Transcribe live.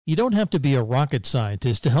You don't have to be a rocket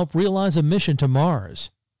scientist to help realize a mission to Mars.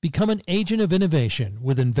 Become an agent of innovation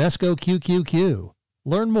with Invesco QQQ.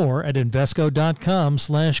 Learn more at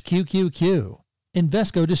Invesco.com/QQQ.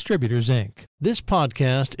 Invesco Distributors, Inc. This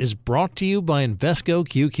podcast is brought to you by Invesco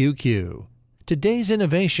QQQ. Today's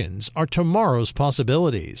innovations are tomorrow's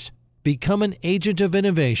possibilities. Become an agent of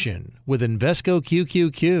innovation with Invesco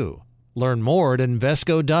QQQ. Learn more at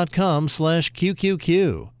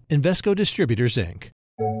Invesco.com/QQQ. Invesco Distributors, Inc.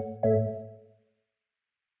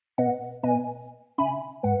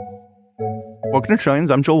 Welcome to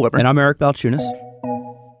Trillions. I'm Joel Weber. And I'm Eric Balchunas.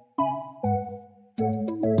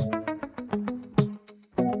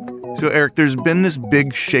 So, Eric, there's been this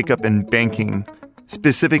big shakeup in banking,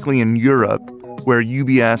 specifically in Europe, where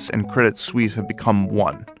UBS and Credit Suisse have become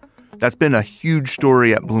one. That's been a huge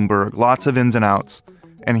story at Bloomberg, lots of ins and outs,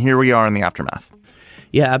 and here we are in the aftermath.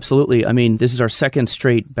 Yeah, absolutely. I mean, this is our second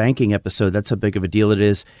straight banking episode. That's how big of a deal it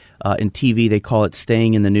is. In TV, they call it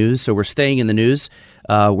staying in the news. So we're staying in the news.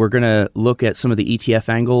 We're going to look at some of the ETF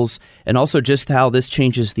angles and also just how this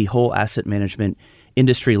changes the whole asset management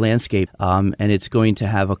industry landscape. And it's going to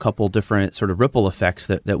have a couple different sort of ripple effects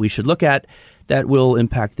that we should look at that will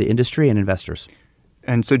impact the industry and investors.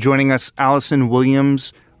 And so joining us, Allison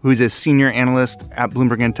Williams, who's a senior analyst at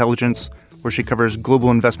Bloomberg Intelligence, where she covers global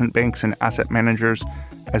investment banks and asset managers,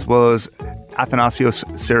 as well as Athanasios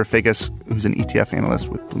Serafigas, who's an ETF analyst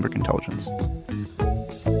with Bloomberg Intelligence.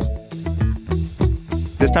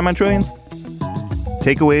 This time on Trillions,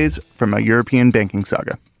 takeaways from a European banking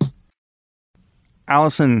saga.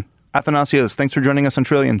 Allison, Athanasios, thanks for joining us on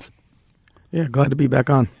Trillions. Yeah, glad to be back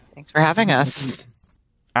on. Thanks for having us.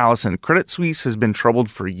 Allison, Credit Suisse has been troubled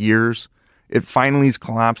for years. It finally has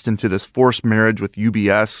collapsed into this forced marriage with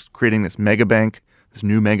UBS, creating this mega bank, this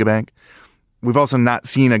new mega bank. We've also not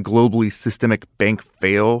seen a globally systemic bank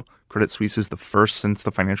fail. Credit Suisse is the first since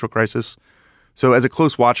the financial crisis. So as a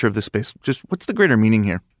close watcher of this space, just what's the greater meaning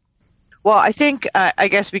here? Well, I think, I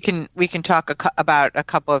guess we can talk about a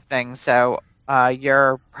couple of things. So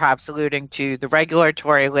you're perhaps alluding to the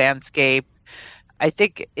regulatory landscape. I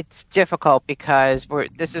think it's difficult because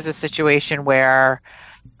this is a situation where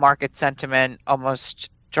market sentiment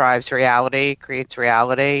almost drives reality, creates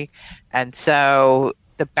reality. And so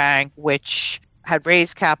the bank, which had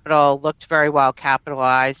raised capital, looked very well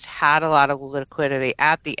capitalized, had a lot of liquidity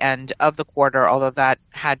at the end of the quarter, although that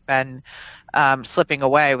had been slipping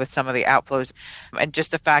away with some of the outflows. And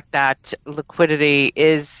just the fact that liquidity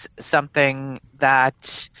is something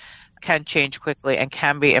that can change quickly and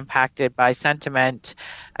can be impacted by sentiment.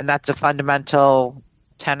 And that's a fundamental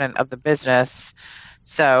tenet of the business.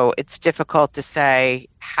 So it's difficult to say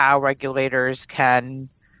how regulators can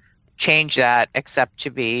change that except to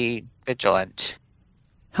be vigilant.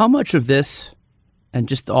 How much of this and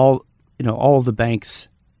just all of the banks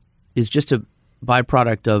is just a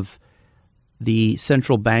byproduct of the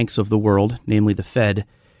central banks of the world, namely the Fed,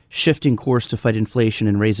 shifting course to fight inflation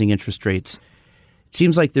and raising interest rates? It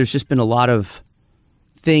seems like there's just been a lot of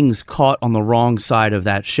things caught on the wrong side of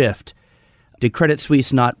that shift. Did Credit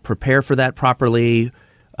Suisse not prepare for that properly?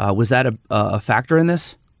 Was that a factor in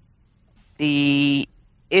this? The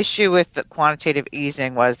issue with the quantitative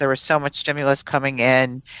easing was there was so much stimulus coming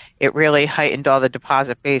in. It really heightened all the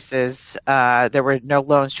deposit bases. There were no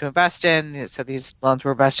loans to invest in, so these loans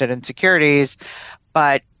were invested in securities,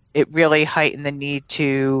 but it really heightened the need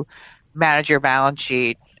to manage your balance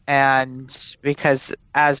sheet. And because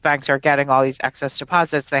as banks are getting all these excess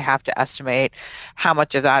deposits, they have to estimate how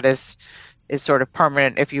much of that is sort of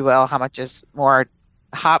permanent, if you will, how much is more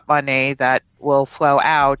hot money that will flow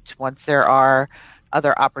out once there are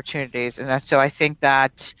other opportunities. And so I think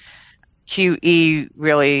that QE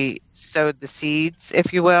really sowed the seeds,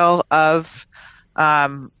 if you will, of,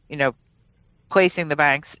 placing the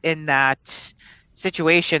banks in that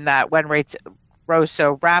situation that when rates rose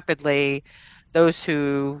so rapidly, those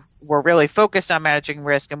who were really focused on managing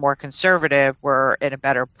risk and more conservative were in a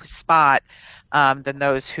better spot than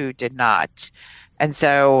those who did not. And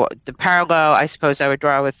so the parallel, I suppose, I would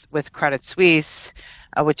draw with Credit Suisse,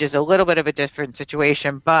 which is a little bit of a different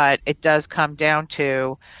situation, but it does come down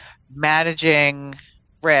to managing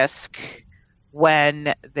risk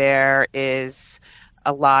when there is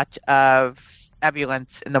a lot of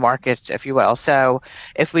ebullience in the markets, if you will. So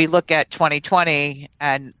if we look at 2020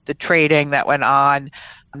 and the trading that went on,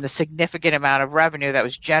 the significant amount of revenue that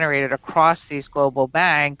was generated across these global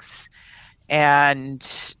banks,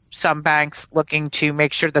 and some banks looking to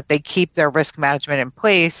make sure that they keep their risk management in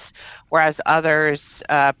place, whereas others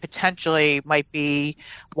potentially might be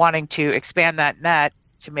wanting to expand that net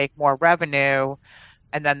to make more revenue,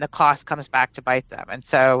 and then the cost comes back to bite them. And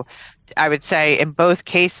so I would say in both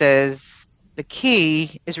cases, the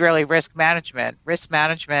key is really risk management. Risk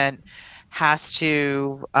management has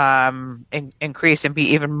to increase and be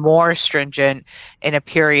even more stringent in a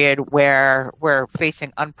period where we're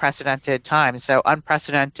facing unprecedented times. So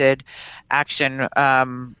unprecedented action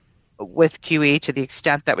with QE to the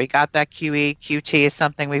extent that we got that QE. QT is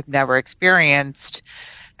something we've never experienced.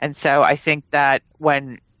 And so I think that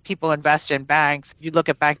when people invest in banks, you look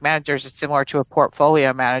at bank managers, it's similar to a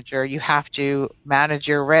portfolio manager. You have to manage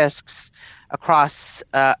your risks across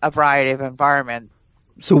a variety of environments.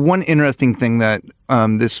 So one interesting thing that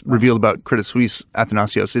this revealed about Credit Suisse,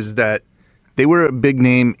 Athanasios, is that they were a big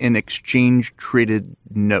name in exchange-traded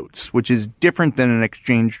notes, which is different than an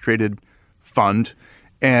exchange-traded fund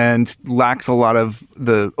and lacks a lot of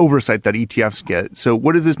the oversight that ETFs get. So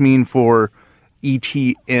what does this mean for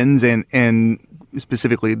ETNs and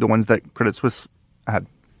specifically the ones that Credit Suisse had?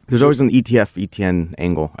 There's always an ETF, ETN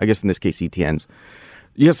angle. I guess in this case, ETNs.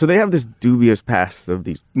 Yeah, so they have this dubious past of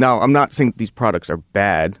these. Now, I'm not saying these products are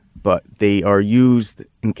bad, but they are used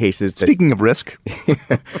in cases that... Speaking of risk.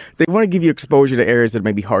 They want to give you exposure to areas that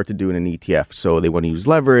may be hard to do in an ETF. So they want to use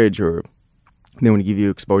leverage, or they want to give you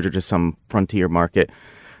exposure to some frontier market.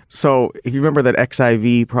 So if you remember that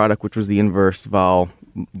XIV product, which was the inverse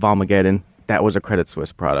Volmageddon, that was a Credit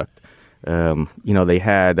Suisse product. They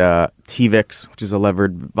had TVIX, which is a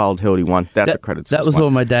levered volatility one. That's a Credit Suisse. That was the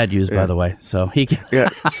one my dad used, by the way. So he can. Yeah.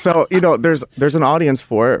 So there's an audience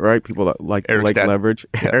for it, right? People that like leverage.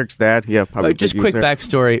 Yeah. Eric's dad, probably. Just quick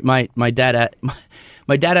backstory. My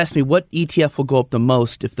dad asked me what ETF will go up the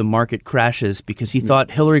most if the market crashes, because he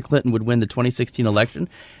thought Hillary Clinton would win the 2016 election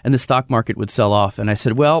and the stock market would sell off. And I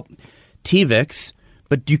said, well, TVIX.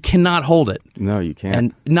 But you cannot hold it. No, you can't.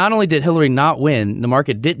 And not only did Hillary not win, the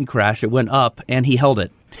market didn't crash, it went up, and he held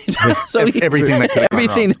it. So everything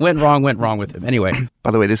that went wrong with him. Anyway.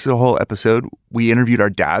 By the way, this is a whole episode. We interviewed our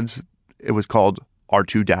dads. It was called Our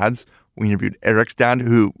Two Dads. We interviewed Eric's dad,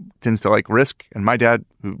 who tends to like risk, and my dad,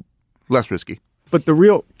 who less risky. But the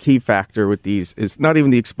real key factor with these is not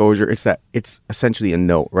even the exposure. It's that it's essentially a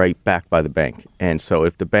note, right, backed by the bank. And so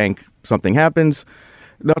if the bank, something happens...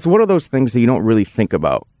 No, it's one of those things that you don't really think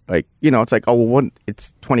about. Like, it's like,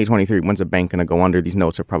 it's 2023. When's a bank going to go under? These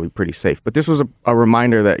notes are probably pretty safe. But this was a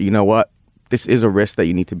reminder that, you know what, this is a risk that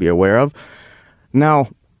you need to be aware of. Now,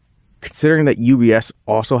 considering that UBS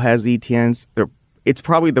also has ETNs, it's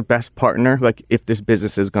probably the best partner, like if this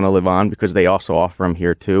business is going to live on, because they also offer them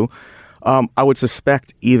here too. I would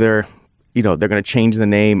suspect either, they're going to change the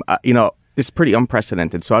name. It's pretty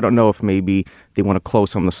unprecedented, so I don't know if maybe they want to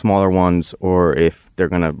close some of the smaller ones or if they're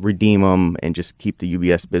going to redeem them and just keep the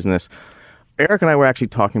UBS business. Eric and I were actually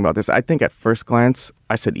talking about this. I think at first glance,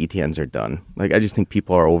 I said ETNs are done. Like, I just think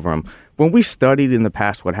people are over them. When we studied in the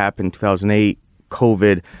past what happened in 2008,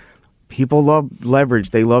 COVID, people love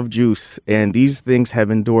leverage, they love juice, and these things have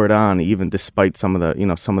endured on even despite some of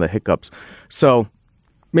the hiccups. So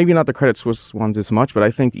maybe not the Credit Suisse ones as much, but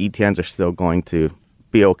I think ETNs are still going to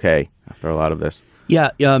be okay after a lot of this. Yeah,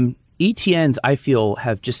 ETNs, I feel,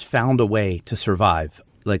 have just found a way to survive,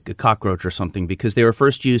 like a cockroach or something, because they were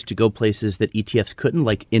first used to go places that ETFs couldn't,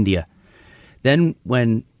 like India. Then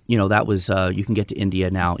when, that was, you can get to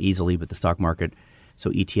India now easily with the stock market. So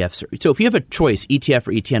ETFs. So if you have a choice, ETF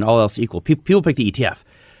or ETN, all else equal, people pick the ETF.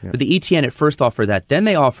 Yeah. But the ETN at first offered that. Then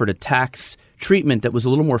they offered a tax treatment that was a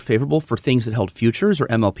little more favorable for things that held futures or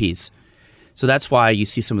MLPs. So that's why you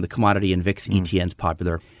see some of the commodity and VIX ETNs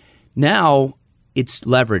popular. Now it's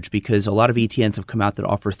leverage, because a lot of ETNs have come out that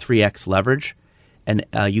offer 3x leverage, and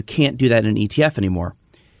you can't do that in an ETF anymore.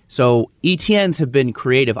 So ETNs have been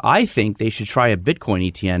creative. I think they should try a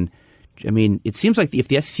Bitcoin ETN. I mean, it seems like if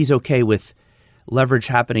the SEC is okay with leverage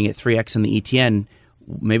happening at 3x in the ETN,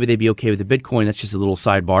 maybe they'd be okay with the Bitcoin. That's just a little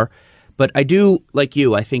sidebar. But I do, like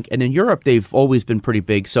you, I think, and in Europe, they've always been pretty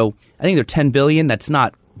big. So I think they're 10 billion. That's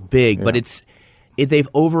not big, but they've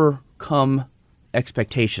overcome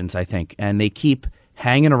expectations, I think, and they keep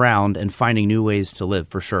hanging around and finding new ways to live,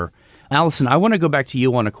 for sure. Allison, I want to go back to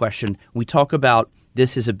you on a question. We talk about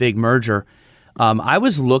this is a big merger. I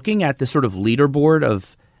was looking at the sort of leaderboard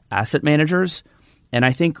of asset managers, and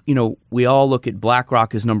I think, we all look at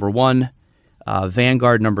BlackRock as number one,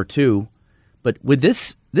 Vanguard number two, but with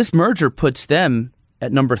this merger puts them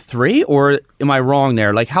at number three, or am I wrong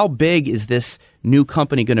there? Like, how big is this new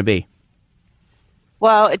company going to be?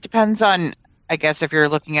 Well, it depends on, I guess, if you're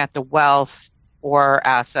looking at the wealth or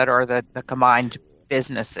asset or the combined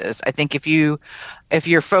businesses. I think if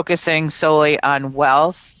you're focusing solely on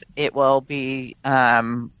wealth, it will be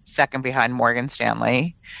second behind Morgan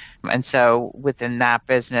Stanley. And so within that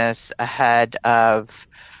business, ahead of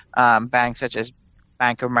banks such as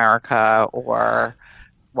Bank of America or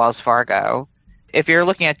Wells Fargo. If you're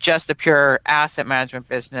looking at just the pure asset management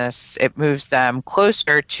business, it moves them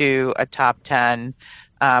closer to a top 10,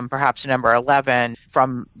 perhaps number 11,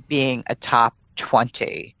 from being a top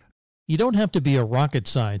 20. You don't have to be a rocket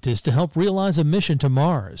scientist to help realize a mission to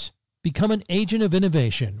Mars. Become an agent of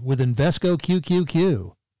innovation with Invesco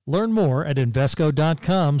QQQ. Learn more at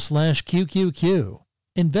Invesco.com/QQQ.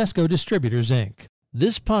 Invesco Distributors, Inc.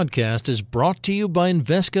 This podcast is brought to you by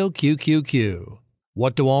Invesco QQQ.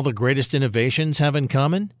 What do all the greatest innovations have in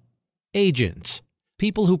common? Agents,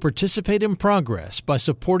 people who participate in progress by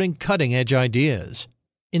supporting cutting-edge ideas.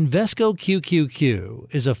 Invesco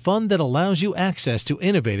QQQ is a fund that allows you access to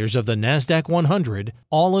innovators of the NASDAQ 100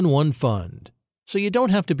 all in one fund. So you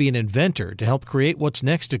don't have to be an inventor to help create what's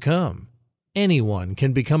next to come. Anyone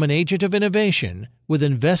can become an agent of innovation with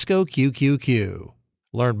Invesco QQQ.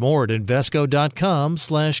 Learn more at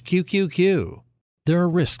Invesco.com/QQQ. There are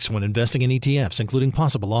risks when investing in ETFs, including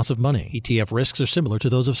possible loss of money. ETF risks are similar to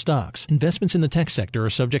those of stocks. Investments in the tech sector are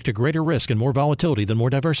subject to greater risk and more volatility than more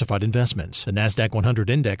diversified investments. The NASDAQ 100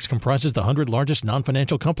 Index comprises the 100 largest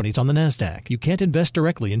non-financial companies on the NASDAQ. You can't invest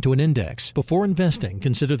directly into an index. Before investing,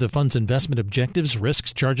 consider the fund's investment objectives,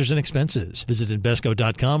 risks, charges, and expenses. Visit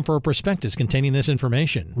Invesco.com for a prospectus containing this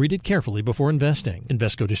information. Read it carefully before investing.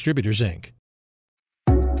 Invesco Distributors, Inc.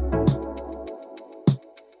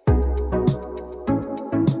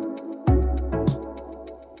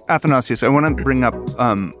 Athanasios, I want to bring up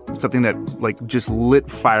something that just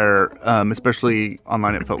lit fire, especially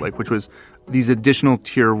online it felt like, which was these additional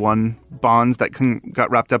tier 1 bonds that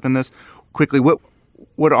got wrapped up in this. Quickly, what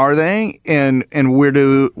are they, and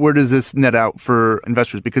where does this net out for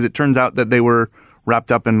investors? Because it turns out that they were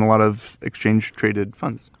wrapped up in a lot of exchange traded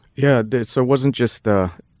funds. Yeah, so it wasn't just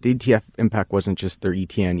the ETF impact wasn't just their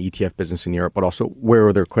ETF business in Europe, but also where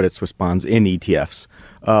were their Credit Suisse bonds in ETFs.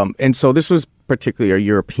 And so this was particularly a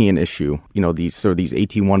European issue, these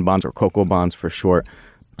AT1 bonds or COCO bonds for short.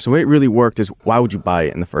 So the way it really worked is, why would you buy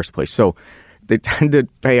it in the first place? So they tend to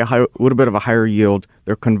pay a little bit of a higher yield.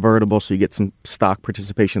 They're convertible, so you get some stock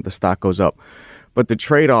participation if the stock goes up. But the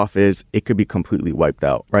trade-off is it could be completely wiped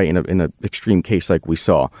out, right, in an extreme case like we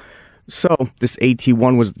saw. So this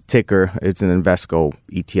AT1 was the ticker. It's an Invesco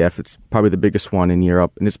ETF. It's probably the biggest one in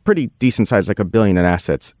Europe, and it's pretty decent size, like $1 billion in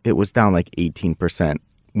assets. It was down like 18%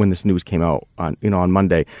 when this news came out on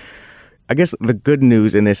Monday. I guess the good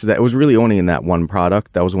news in this is that it was really only in that one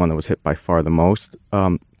product. That was the one that was hit by far the most.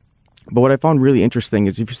 But what I found really interesting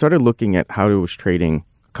is if you started looking at how it was trading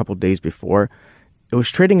a couple days before, it was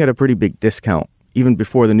trading at a pretty big discount even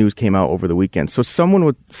before the news came out over the weekend. So someone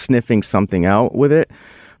was sniffing something out with it.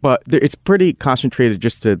 But it's pretty concentrated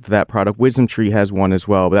just to that product. WisdomTree has one as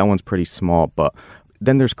well, but that one's pretty small. But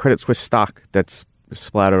then there's Credit Suisse stock that's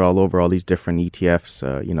splattered all over all these different ETFs,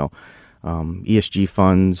 ESG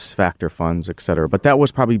funds, factor funds, et cetera. But that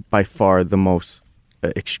was probably by far the most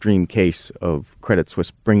extreme case of Credit Suisse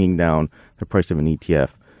bringing down the price of an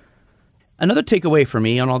ETF. Another takeaway for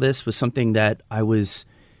me on all this was something that I was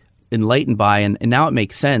enlightened by, and now it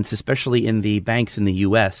makes sense, especially in the banks in the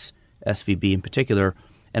U.S., SVB in particular.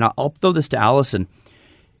 And I'll throw this to Allison.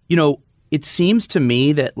 It seems to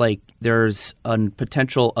me that there's a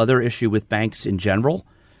potential other issue with banks in general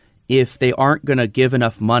if they aren't going to give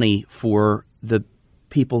enough money for the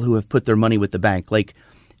people who have put their money with the bank.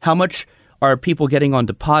 How much are people getting on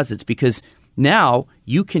deposits? Because now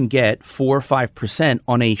you can get 4 or 5%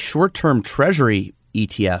 on a short-term treasury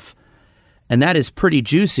ETF, and that is pretty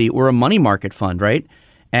juicy, or a money market fund, right?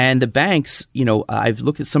 And the banks, I've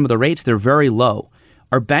looked at some of the rates, they're very low.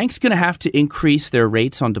 Are banks going to have to increase their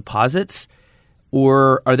rates on deposits,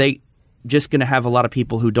 or are they just going to have a lot of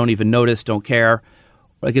people who don't even notice, don't care?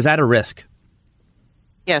 Is that a risk?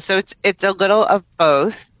 Yeah, so it's a little of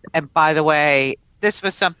both. And by the way, this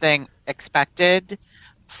was something expected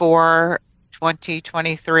for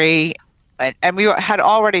 2023. And we had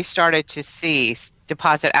already started to see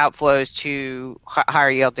deposit outflows to higher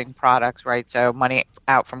yielding products, right? So money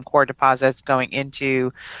out from core deposits going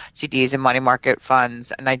into CDs and money market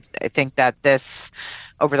funds. And I think that this,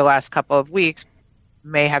 over the last couple of weeks,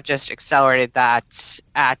 may have just accelerated that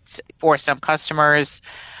for some customers.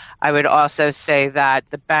 I would also say that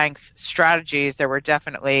the bank's strategies, there were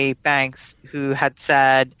definitely banks who had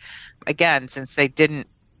said, again, since they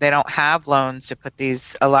don't have loans to put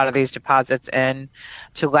a lot of these deposits in,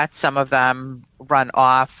 to let some of them run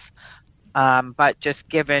off. But just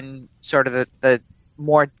given sort of the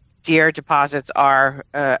more dear deposits are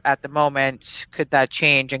at the moment, could that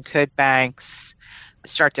change, and could banks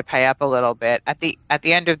start to pay up a little bit? At the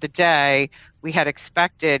end of the day, we had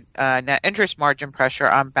expected net interest margin pressure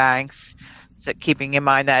on banks. So keeping in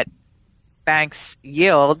mind that banks'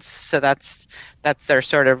 yields, so that's their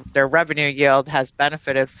sort of their revenue yield has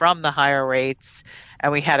benefited from the higher rates,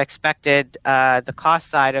 and we had expected the cost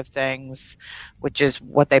side of things, which is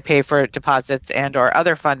what they pay for deposits and or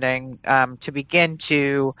other funding, to begin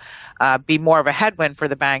to be more of a headwind for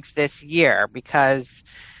the banks this year, because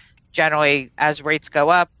generally as rates go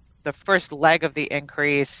up, the first leg of the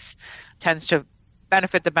increase tends to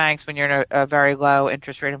benefit the banks when you're in a very low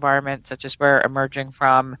interest rate environment, such as we're emerging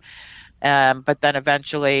from. But then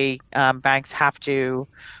eventually banks have to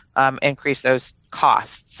increase those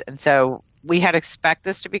costs. And so we had expect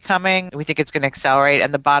this to be coming. We think it's going to accelerate.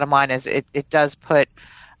 And the bottom line is it does put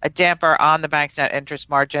a damper on the bank's net interest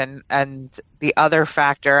margin. And the other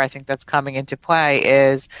factor I think that's coming into play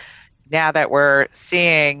is now that we're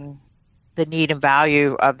seeing the need and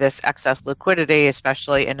value of this excess liquidity,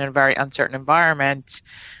 especially in a very uncertain environment,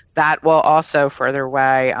 that will also further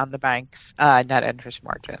weigh on the bank's net interest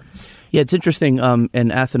margins. Yeah, it's interesting,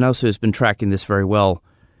 and Athanasia has been tracking this very well,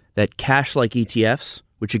 that cash-like ETFs,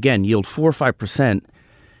 which again yield 4 or 5%,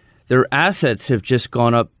 their assets have just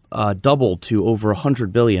gone up double to over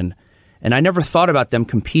 $100 billion. And I never thought about them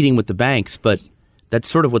competing with the banks, but that's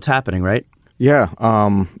sort of what's happening, right? Yeah,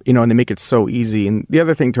 and they make it so easy. And the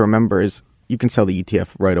other thing to remember is you can sell the ETF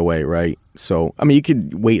right away, right? So, I mean, you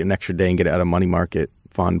could wait an extra day and get it out of money market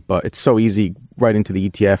fund, but it's so easy right into the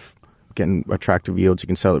ETF, getting attractive yields. You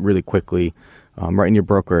can sell it really quickly right in your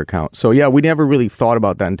broker account. So, yeah, we never really thought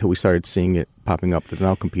about that until we started seeing it popping up. They're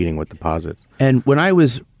now competing with deposits. And when I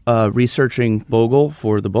was researching Bogle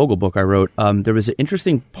for the Bogle book I wrote, there was an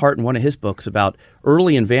interesting part in one of his books about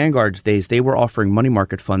early in Vanguard's days, they were offering money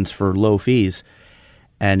market funds for low fees.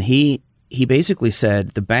 And he basically said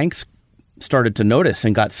the banks started to notice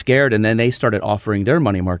and got scared, and then they started offering their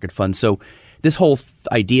money market funds. So this whole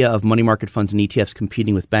idea of money market funds and ETFs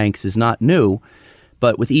competing with banks is not new,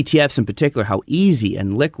 but with ETFs in particular, how easy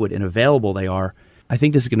and liquid and available they are, I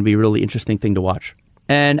think this is going to be a really interesting thing to watch.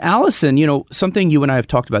 And Allison, something you and I have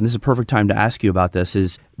talked about, and this is a perfect time to ask you about this,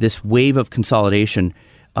 is this wave of consolidation.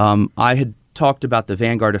 I had talked about the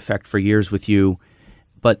Vanguard effect for years with you,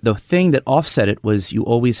 but the thing that offset it was you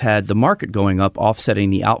always had the market going up,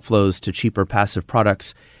 offsetting the outflows to cheaper passive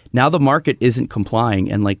products. Now the market isn't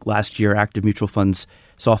complying, and like last year, active mutual funds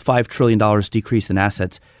saw $5 trillion decrease in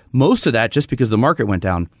assets. Most of that just because the market went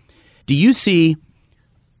down. Do you see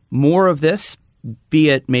more of this, be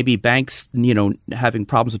it maybe banks, having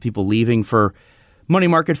problems with people leaving for money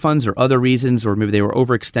market funds or other reasons, or maybe they were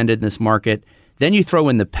overextended in this market? Then you throw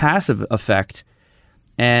in the passive effect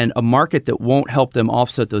and a market that won't help them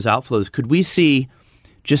offset those outflows. Could we see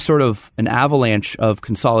just sort of an avalanche of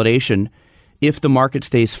consolidation if the market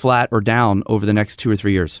stays flat or down over the next 2 or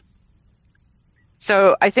 3 years?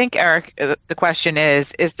 So I think, Eric, the question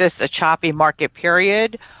is this a choppy market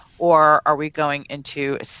period, or are we going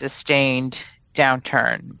into a sustained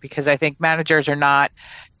downturn? Because I think managers are not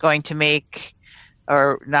going to make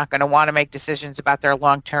or not going to want to make decisions about their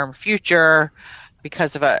long-term future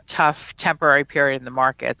because of a tough temporary period in the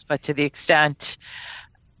markets. But to the extent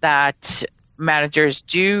that managers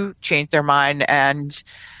do change their mind and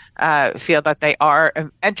feel that they are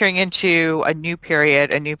entering into a new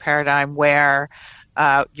period, a new paradigm where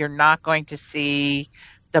you're not going to see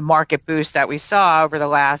the market boost that we saw over the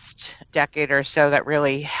last decade or so that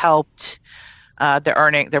really helped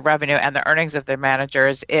the revenue and the earnings of the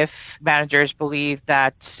managers. If managers believe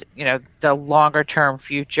that the longer term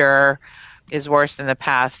future is worse than the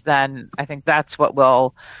past, then I think that's what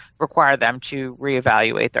will require them to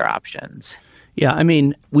reevaluate their options. Yeah, I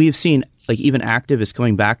mean, we've seen like even active is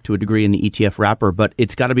coming back to a degree in the ETF wrapper, but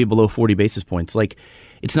it's got to be below 40 basis points. Like,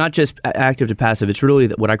 it's not just active to passive. It's really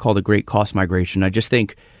what I call the great cost migration. I just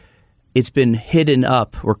think it's been hidden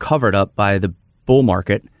up or covered up by the bull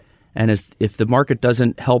market. And if the market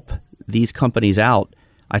doesn't help these companies out,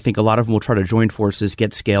 I think a lot of them will try to join forces,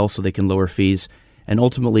 get scale so they can lower fees, and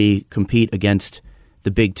ultimately compete against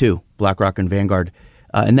the big two, BlackRock and Vanguard.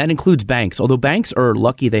 And that includes banks. Although banks are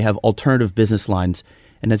lucky they have alternative business lines.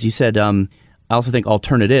 And as you said, I also think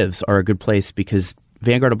alternatives are a good place because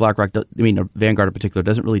Vanguard or BlackRock, Vanguard in particular,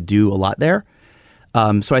 doesn't really do a lot there.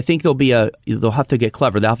 So I think they'll have to get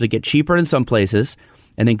clever. They'll have to get cheaper in some places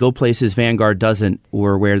and then go places Vanguard doesn't,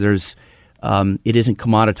 or where there's it isn't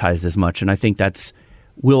commoditized as much. And I think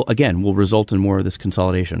will result in more of this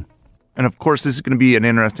consolidation. And of course, this is going to be an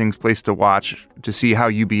interesting place to watch to see how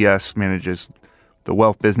UBS manages the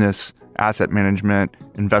wealth business, asset management,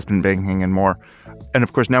 investment banking, and more. And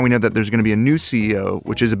of course, now we know that there's going to be a new CEO,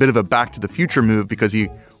 which is a bit of a back to the future move because he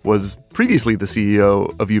was previously the CEO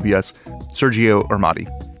of UBS, Sergio Ermotti.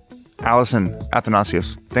 Allison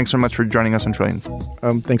Athanasios, thanks so much for joining us on Trillions.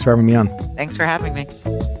 Thanks for having me on. Thanks for having me.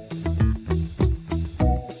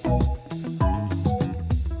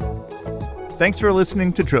 Thanks for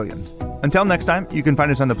listening to Trillions. Until next time, you can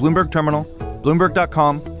find us on the Bloomberg Terminal,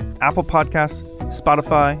 Bloomberg.com, Apple Podcasts,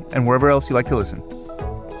 Spotify, and wherever else you like to listen.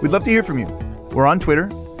 We'd love to hear from you. We're on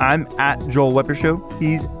Twitter. I'm at Joel Weber Show.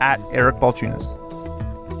 He's at Eric Balchunas.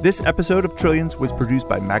 This episode of Trillions was produced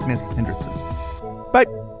by Magnus Hendrickson. Bye.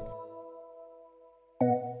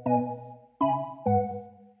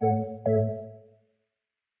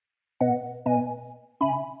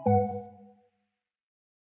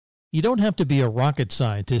 You don't have to be a rocket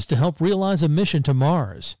scientist to help realize a mission to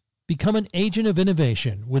Mars. Become an agent of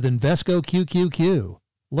innovation with Invesco QQQ.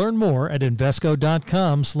 Learn more at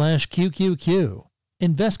Invesco.com/QQQ.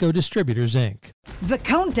 Invesco Distributors, Inc. The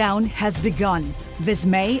countdown has begun. This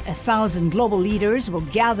May, 1,000 global leaders will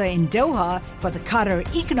gather in Doha for the Qatar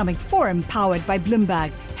Economic Forum powered by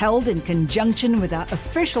Bloomberg, held in conjunction with our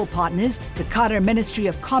official partners, the Qatar Ministry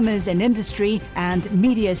of Commerce and Industry and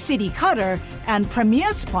Media City Qatar, and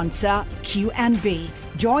premier sponsor QNB.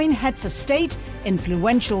 Join heads of state,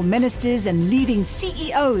 influential ministers, and leading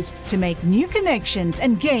CEOs to make new connections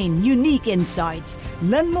and gain unique insights.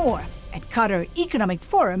 Learn more at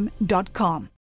QatarEconomicForum.com.